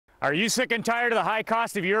Are you sick and tired of the high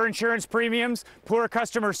cost of your insurance premiums, poor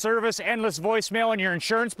customer service, endless voicemail, and your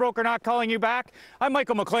insurance broker not calling you back? I'm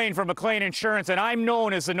Michael McLean from McLean Insurance, and I'm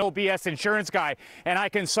known as the No BS insurance guy, and I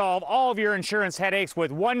can solve all of your insurance headaches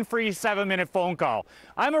with one free 7-minute phone call.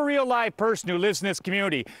 I'm a real live person who lives in this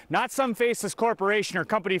community, not some faceless corporation or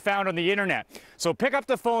company found on the internet. So pick up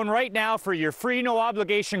the phone right now for your free no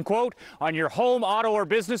obligation quote on your home, auto, or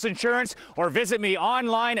business insurance, or visit me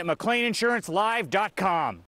online at McLeaninsuranceLive.com.